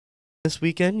This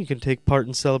weekend, you can take part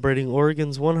in celebrating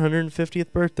Oregon's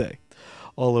 150th birthday.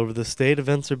 All over the state,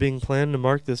 events are being planned to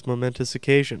mark this momentous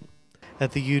occasion.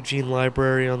 At the Eugene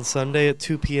Library on Sunday at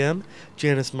 2 p.m.,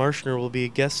 Janice Marshner will be a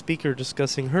guest speaker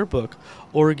discussing her book,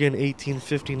 Oregon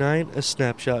 1859, A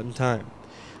Snapshot in Time.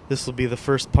 This will be the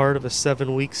first part of a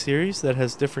 7-week series that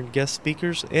has different guest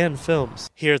speakers and films.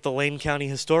 Here at the Lane County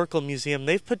Historical Museum,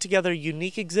 they've put together a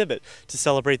unique exhibit to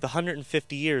celebrate the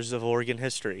 150 years of Oregon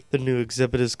history. The new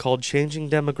exhibit is called Changing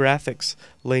Demographics,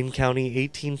 Lane County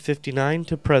 1859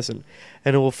 to Present,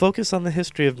 and it will focus on the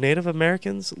history of Native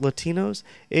Americans, Latinos,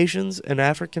 Asians, and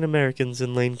African Americans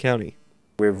in Lane County.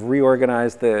 We've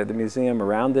reorganized the museum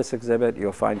around this exhibit.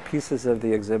 You'll find pieces of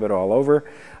the exhibit all over,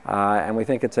 and we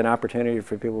think it's an opportunity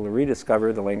for people to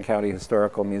rediscover the Lane County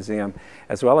Historical Museum,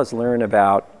 as well as learn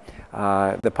about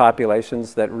the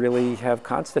populations that really have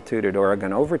constituted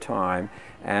Oregon over time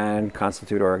and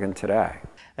constitute Oregon today.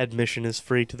 Admission is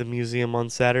free to the museum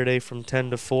on Saturday from 10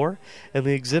 to 4, and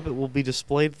the exhibit will be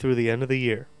displayed through the end of the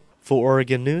year. For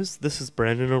Oregon News, this is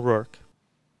Brandon O'Rourke.